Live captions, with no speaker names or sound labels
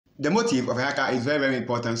The motive of a hacker is very, very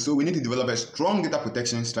important, so we need to develop a strong data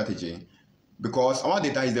protection strategy because our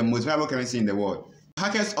data is the most valuable currency in the world.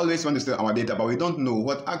 Hackers always want to steal our data, but we don't know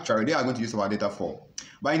what actually they are going to use our data for.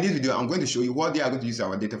 But in this video, I'm going to show you what they are going to use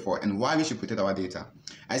our data for and why we should protect our data.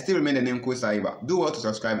 I still remain the name Koscyber. Do well to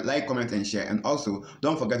subscribe, like, comment, and share. And also,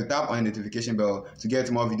 don't forget to tap on the notification bell to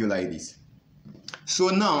get more videos like this. So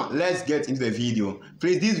now, let's get into the video.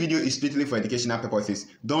 Please, this video is strictly for educational purposes.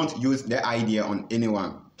 Don't use the idea on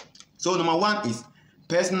anyone. So number one is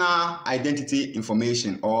personal identity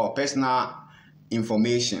information or personal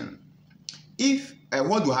information.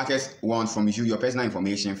 What do hackers want from you? Your personal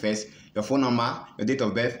information first, your phone number, your date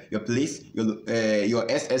of birth, your place,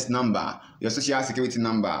 your SS number, your social security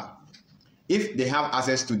number. If they have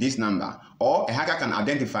access to this number, or a hacker can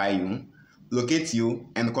identify you, locate you,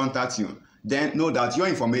 and contact you, then know that your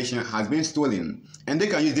information has been stolen, and they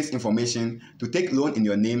can use this information to take loan in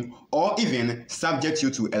your name or even subject you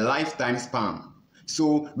to a lifetime spam.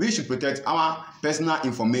 So we should protect our personal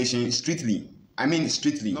information strictly. I mean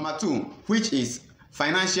strictly. Number two, which is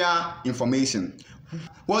financial information.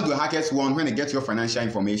 What do hackers want when they get your financial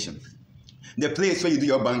information? The place where you do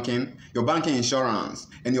your banking insurance,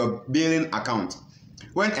 and your billing account.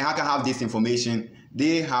 When a hacker has this information,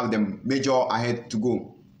 they have the major ahead to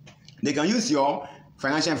go. They can use your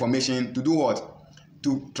financial information to do what?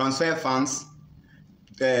 To transfer funds,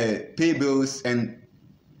 pay bills, and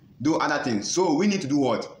do other things. So we need to do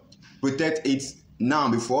what? Protect it now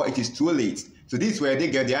before it is too late. So this is where they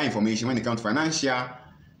get their information when it comes to financial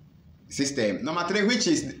system. Number three, which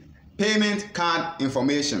is payment card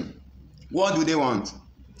information. What do they want?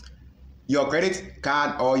 Your credit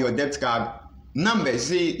card or your debit card numbers.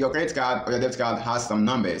 See, your credit card or your debit card has some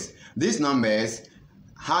numbers. These numbers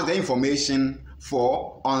have the information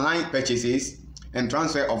for online purchases and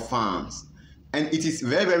transfer of funds. And it is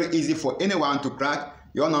very, very easy for anyone to crack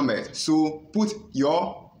your numbers. So put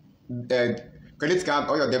your credit card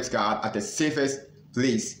or your debit card at the safest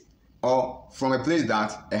place, or from a place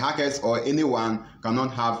that a hackers or anyone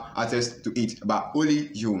cannot have access to it, but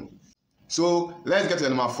only you. So let's get to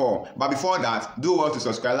number four. But before that, do well to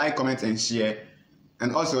subscribe, like, comment, and share.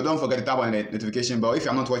 And also, don't forget to tap on the notification bell. If you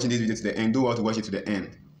are not watching this video to the end, do well to watch it to the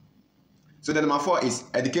end. So the number four is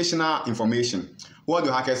educational information. What do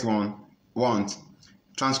hackers want?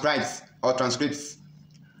 Transcripts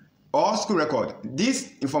or school record.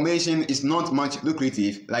 This information is not much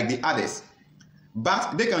lucrative like the others,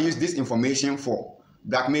 but they can use this information for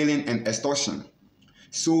blackmailing and extortion.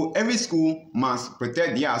 So every school must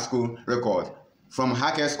protect their school record from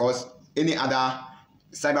hackers or any other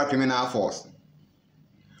cyber criminal force.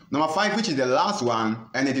 Number five, which is the last one,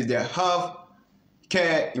 and it is the health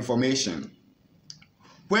care information.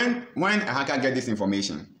 When a hacker gets this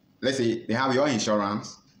information, let's say they have your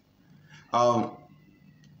insurance,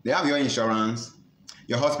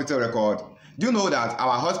 your hospital record. Do you know that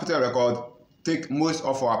our hospital record take most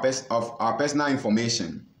of our personal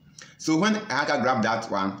information? So when a hacker grab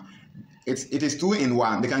that one, it is two in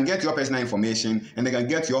one. They can get your personal information and they can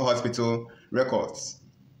get your hospital records.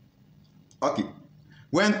 Okay.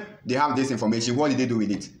 When they have this information, what did they do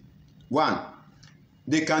with it? One,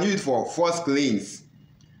 they can use it for false claims,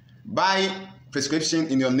 buy prescription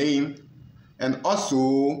in your name, and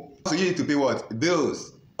also use it to pay what?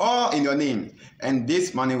 Bills, all in your name, and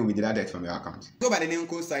this money will be deducted from your account. Go by the name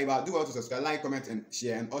Koscyber. Do well to subscribe, like, comment, and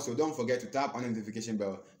share, and also don't forget to tap on the notification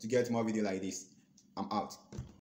bell to get more videos like this. I'm out.